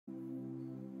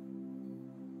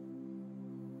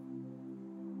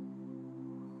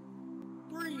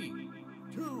3,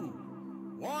 2,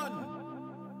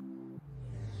 1.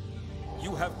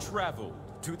 You have traveled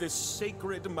to this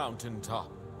sacred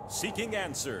mountaintop, seeking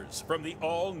answers from the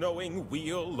all-knowing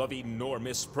wheel of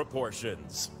enormous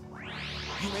proportions.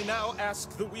 You may now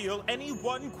ask the wheel any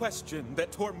one question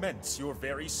that torments your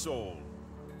very soul.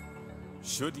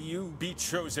 Should you be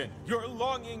chosen, your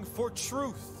longing for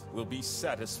truth will be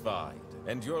satisfied,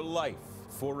 and your life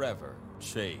forever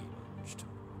changed.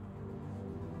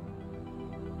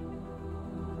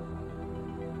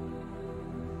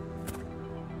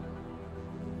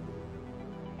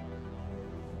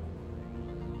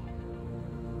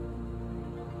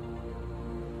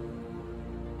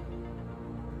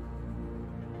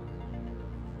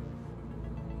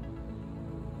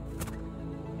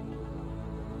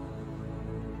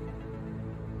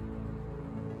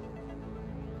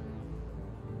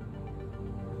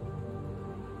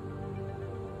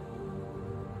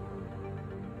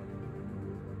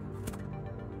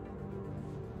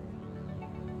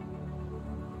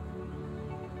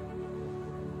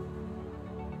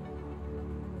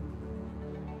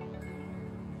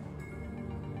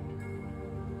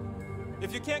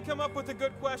 If you can't come up with a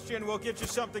good question, we'll get you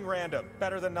something random.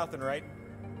 Better than nothing, right?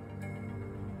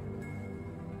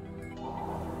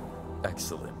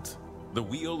 Excellent. The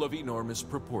wheel of enormous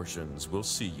proportions will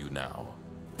see you now.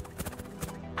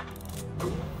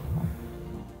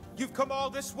 You've come all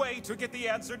this way to get the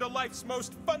answer to life's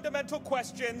most fundamental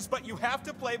questions, but you have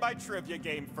to play my trivia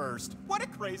game first. What a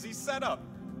crazy setup.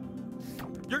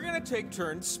 You're gonna take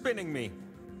turns spinning me.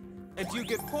 And you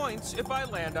get points if I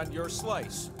land on your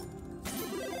slice.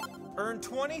 Earn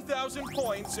 20,000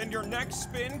 points and your next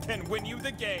spin can win you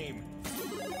the game.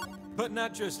 But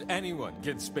not just anyone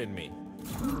can spin me.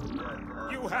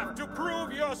 You have to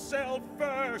prove yourself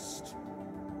first.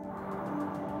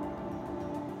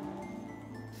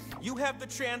 You have the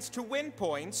chance to win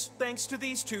points thanks to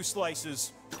these 2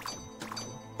 slices.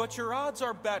 But your odds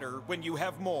are better when you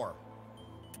have more.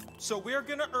 So we're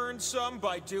gonna earn some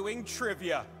by doing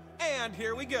trivia. And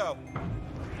here we go.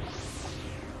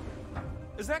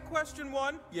 Is that question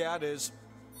 1? Yeah, it is.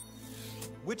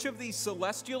 Which of these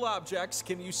celestial objects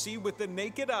can you see with the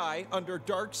naked eye under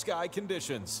dark sky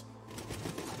conditions?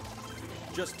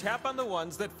 Just tap on the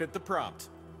ones that fit the prompt.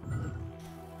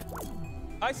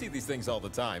 I see these things all the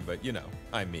time, but you know,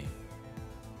 I'm me.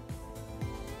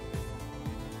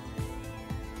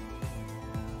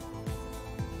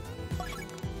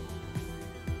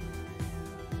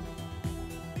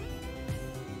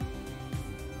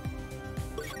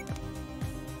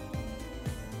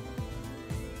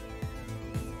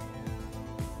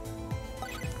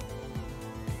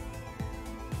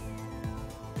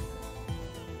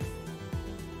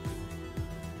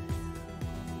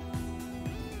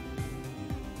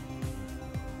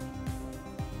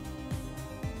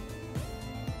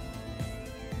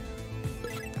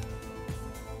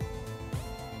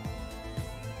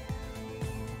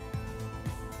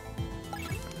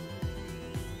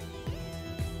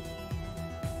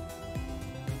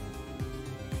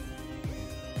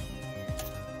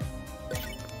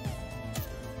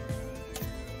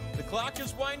 The clock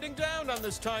is winding down on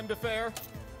this timed affair.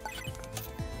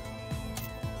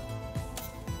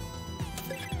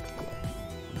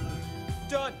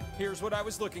 Done. Here's what I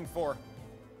was looking for.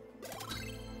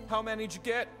 How many'd you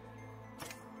get?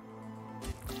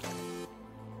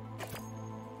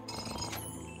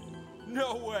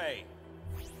 No way.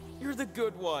 You're the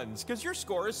good ones, because your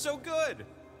score is so good.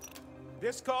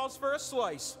 This calls for a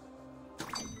slice.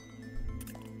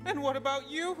 And what about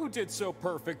you, who did so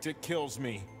perfect it kills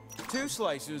me? 2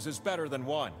 slices is better than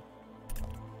 1.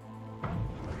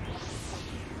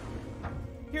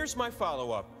 Here's my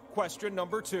follow-up. Question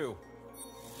number 2.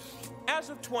 As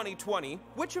of 2020,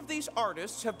 which of these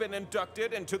artists have been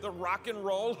inducted into the Rock and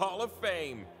Roll Hall of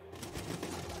Fame?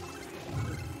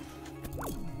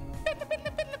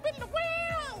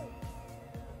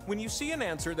 When you see an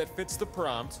answer that fits the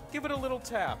prompt, give it a little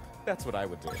tap. That's what I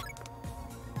would do.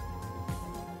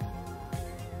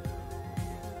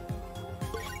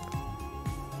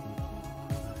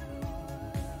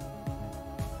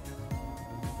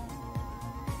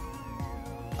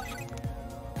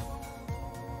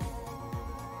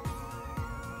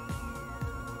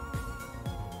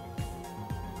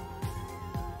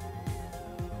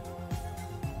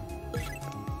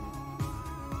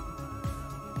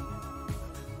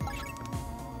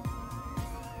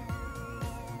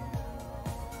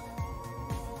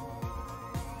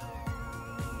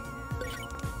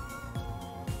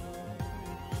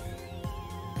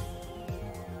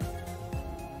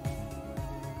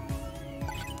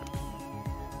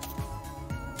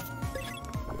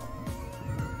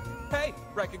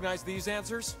 Recognize these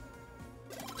answers?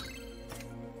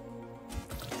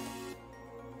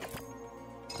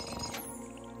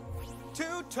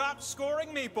 Two top-scoring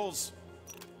meeples.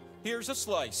 Here's a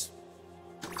slice.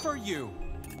 For you.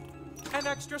 An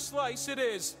extra slice it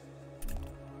is.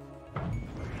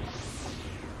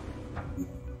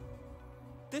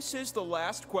 This is the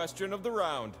last question of the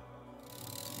round.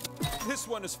 This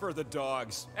one is for the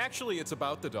dogs. Actually, it's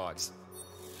about the dogs.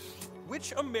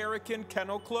 Which American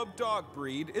Kennel Club dog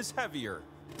breed is heavier?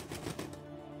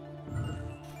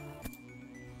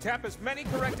 Tap as many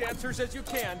correct answers as you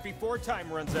can before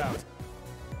time runs out.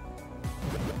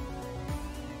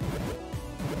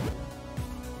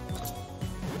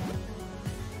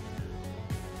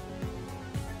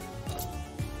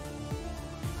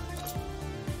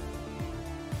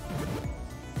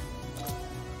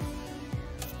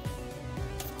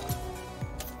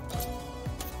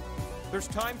 There's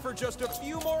time for just a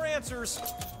few more answers.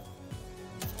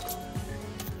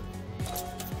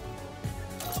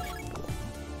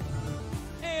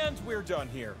 And we're done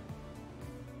here.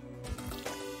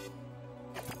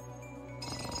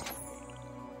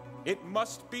 It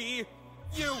must be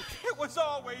you. It was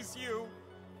always you.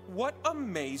 What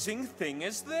amazing thing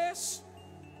is this?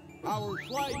 Power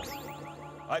Slice.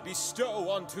 I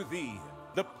bestow unto thee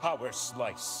the Power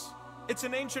Slice. It's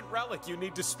an ancient relic you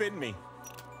need to spin me.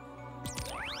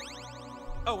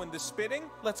 Oh, and the spinning?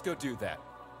 Let's go do that.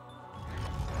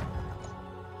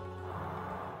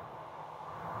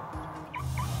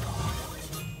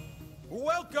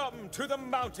 Welcome to the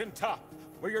mountaintop,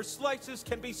 where your slices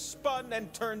can be spun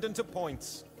and turned into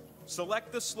points.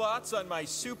 Select the slots on my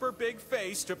super big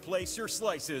face to place your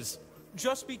slices.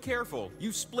 Just be careful,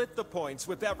 you split the points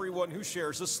with everyone who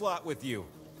shares a slot with you.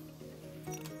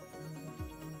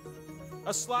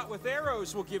 A slot with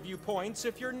arrows will give you points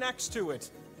if you're next to it.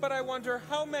 But I wonder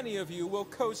how many of you will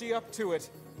cozy up to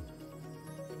it.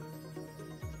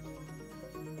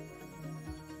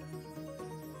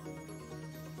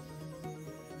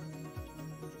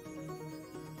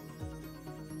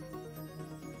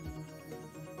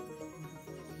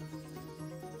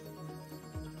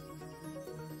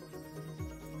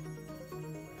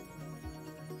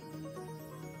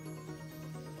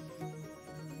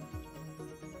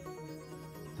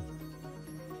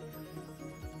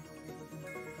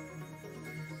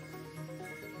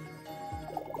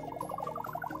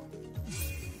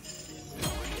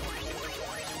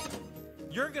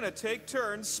 You're gonna take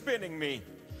turns spinning me.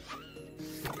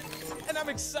 And I'm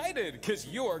excited, because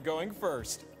you're going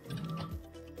first.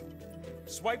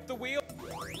 Swipe the wheel.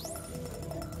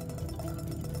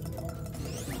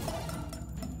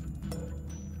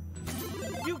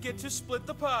 You get to split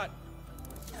the pot.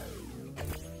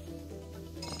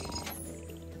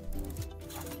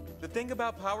 The thing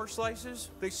about power slices,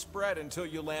 they spread until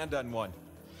you land on one.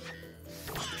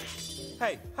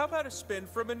 Hey, how about a spin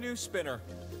from a new spinner?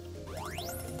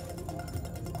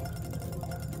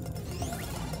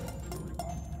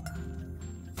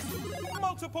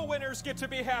 Multiple winners get to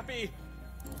be happy.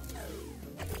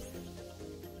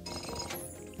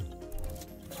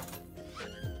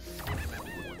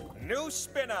 New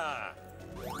spinner.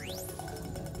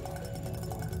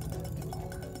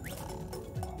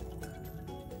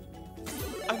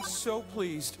 I'm so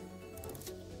pleased.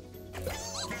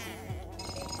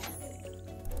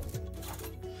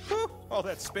 Whew, all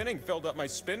that spinning filled up my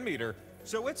spin meter.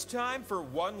 So it's time for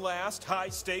one last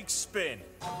high-stakes spin.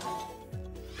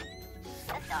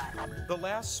 The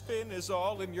last spin is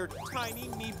all in your tiny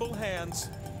meeple hands.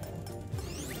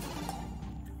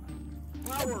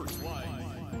 Power Slice.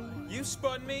 You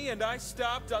spun me and I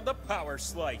stopped on the Power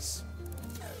Slice.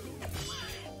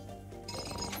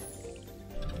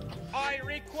 I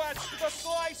request the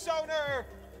slice owner!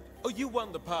 Oh, you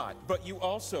won the pot, but you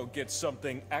also get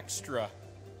something extra.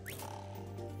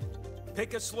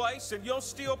 Pick a slice and you'll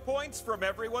steal points from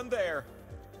everyone there.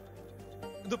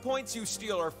 The points you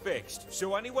steal are fixed,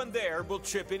 so anyone there will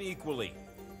chip in equally.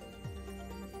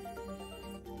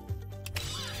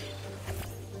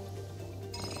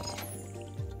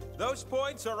 Those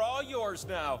points are all yours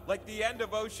now, like the end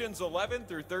of Oceans 11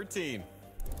 through 13.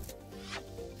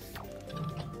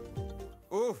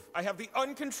 Oof, I have the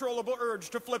uncontrollable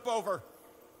urge to flip over.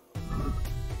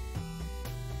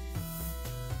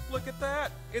 Look at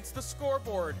that, it's the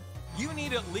scoreboard. You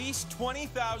need at least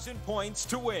 20,000 points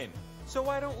to win. So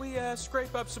why don't we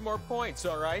scrape up some more points,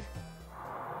 all right?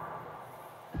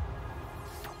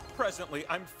 Presently,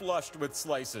 I'm flushed with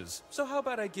slices, so how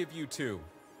about I give you 2?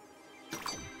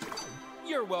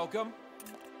 You're welcome.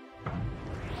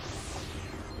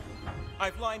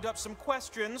 I've lined up some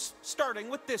questions, starting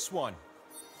with this one.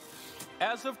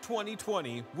 As of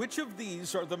 2020, which of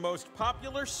these are the most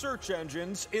popular search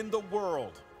engines in the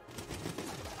world?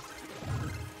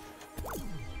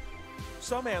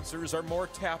 Some answers are more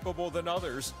tappable than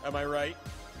others, am I right?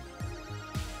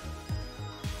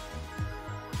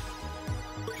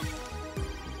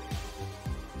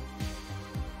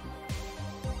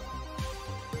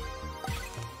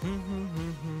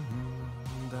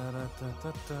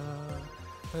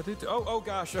 Oh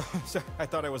gosh, sorry, I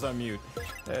thought I was on mute.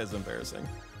 That is embarrassing.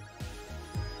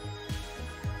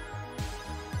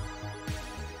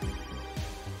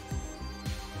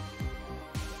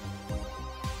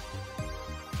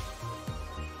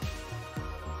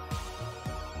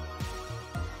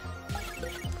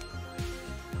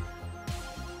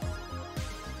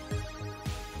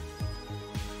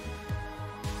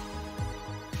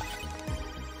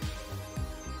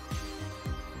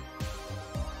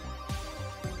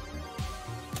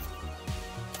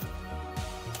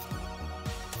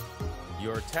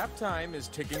 Your tap time is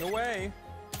ticking away.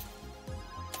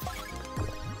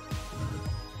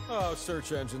 Oh,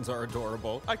 search engines are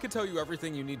adorable. I could tell you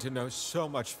everything you need to know so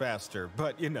much faster,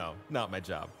 but you know, not my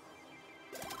job.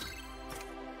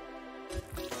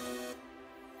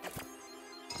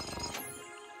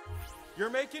 You're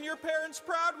making your parents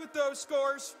proud with those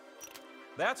scores.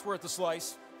 That's worth a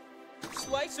slice.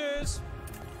 Slices!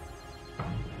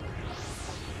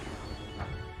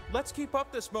 Let's keep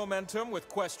up this momentum with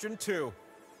question 2.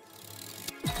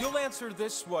 You'll answer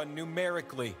this one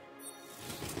numerically.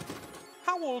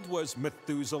 How old was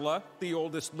Methuselah, the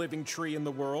oldest living tree in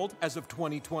the world, as of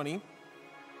 2020?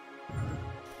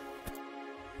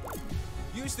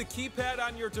 Use the keypad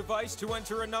on your device to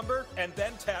enter a number, and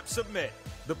then tap submit.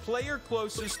 The player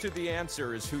closest to the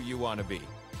answer is who you want to be.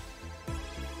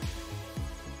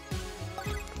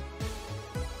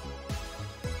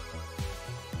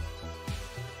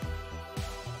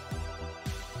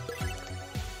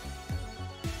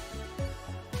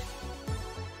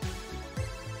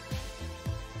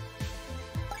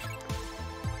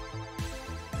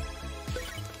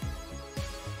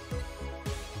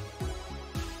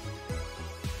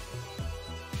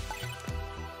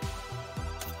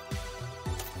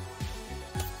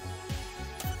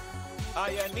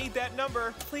 I need that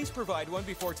number. Please provide one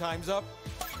before time's up.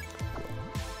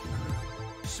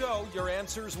 So, your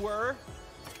answers were?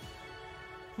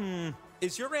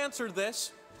 Is your answer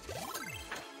this?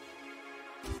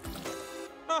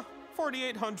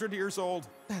 4,800 years old.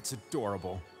 That's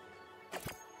adorable.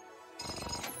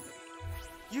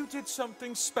 You did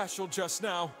something special just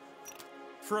now.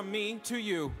 From me to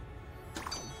you.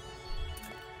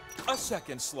 A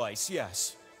second slice,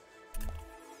 yes.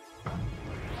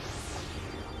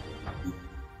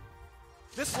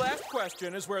 This last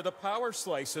question is where the power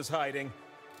slice is hiding.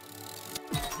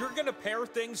 You're gonna pair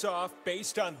things off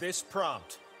based on this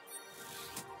prompt.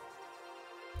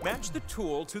 Match the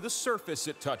tool to the surface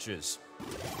it touches.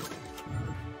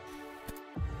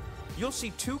 You'll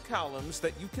see 2 columns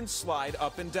that you can slide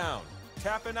up and down.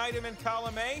 Tap an item in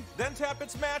column A, then tap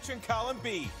its match in column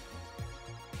B.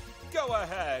 Go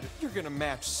ahead, you're gonna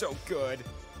match so good.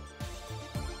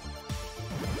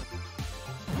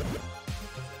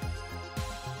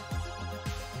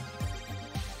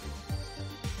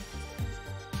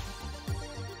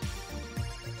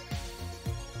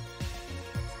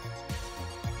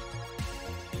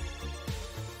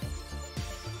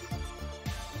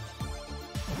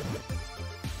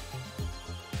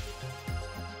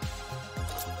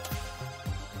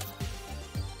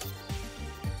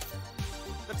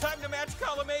 The time to match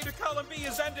column A to column B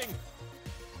is ending.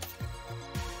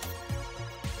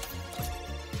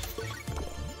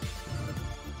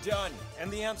 Done.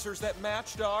 And the answers that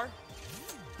matched are?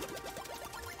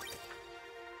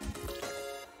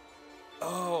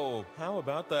 Oh, how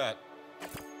about that?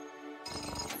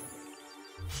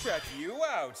 Check you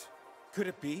out. Could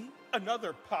it be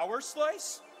another power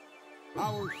slice?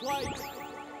 Power slice.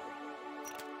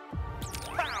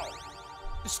 Pow!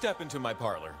 Step into my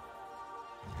parlor.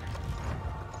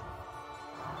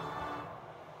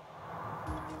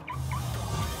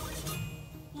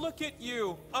 Look at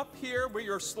you, up here where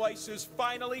your slices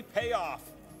finally pay off.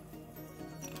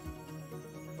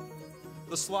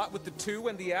 The slot with the 2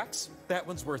 and the X, that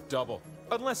one's worth double.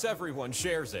 Unless everyone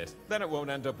shares it, then it won't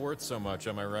end up worth so much,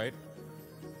 am I right?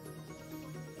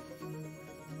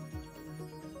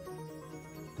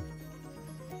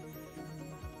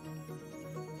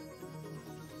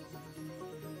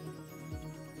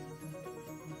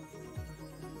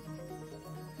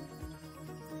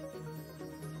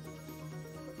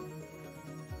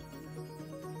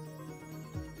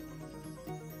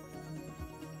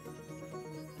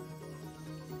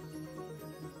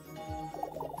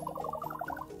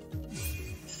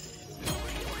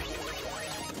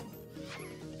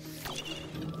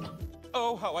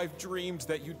 Oh, how I've dreamed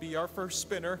that you'd be our first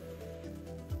spinner.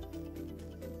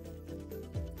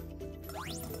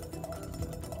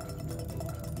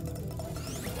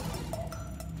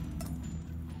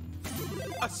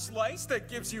 A slice that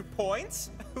gives you points?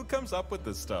 Who comes up with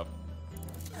this stuff?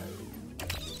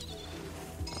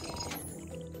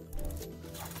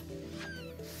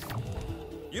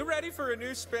 You ready for a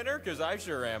new spinner? Because I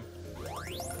sure am.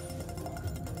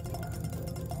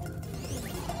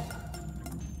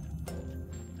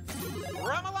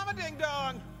 Ramalama ding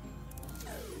dong!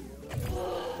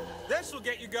 This will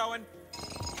get you going.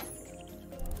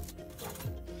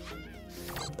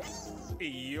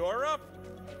 You're up.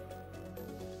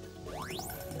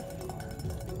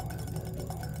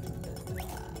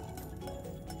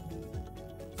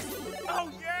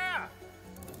 Oh, yeah!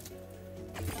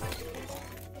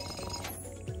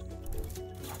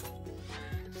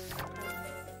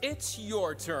 It's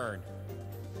your turn.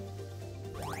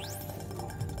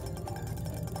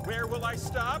 Where will I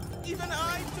stop? Even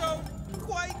I don't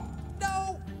quite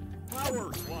know.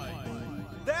 Power slice.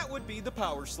 That would be the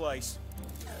power slice.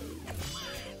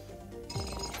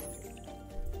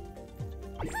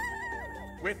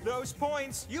 With those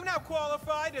points, you now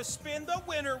qualify to spin the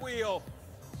winner wheel.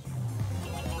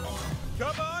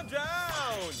 Come on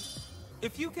down!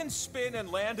 If you can spin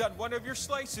and land on one of your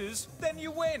slices, then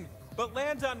you win. But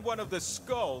land on one of the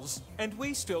skulls, and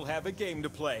we still have a game to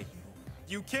play.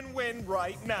 You can win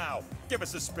right now. Give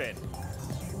us a spin.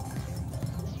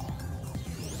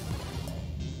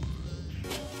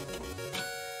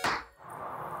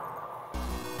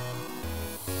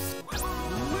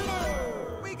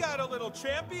 We got a little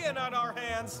champion on our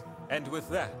hands. And with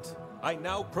that, I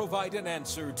now provide an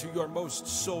answer to your most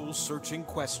soul-searching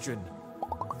question.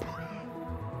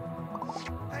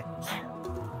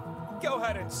 Go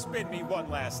ahead and spin me one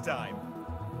last time.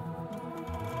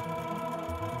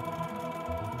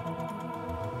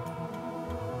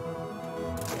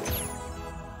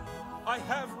 I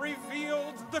have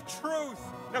revealed the truth.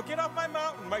 Now get off my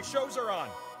mountain. My shows are on.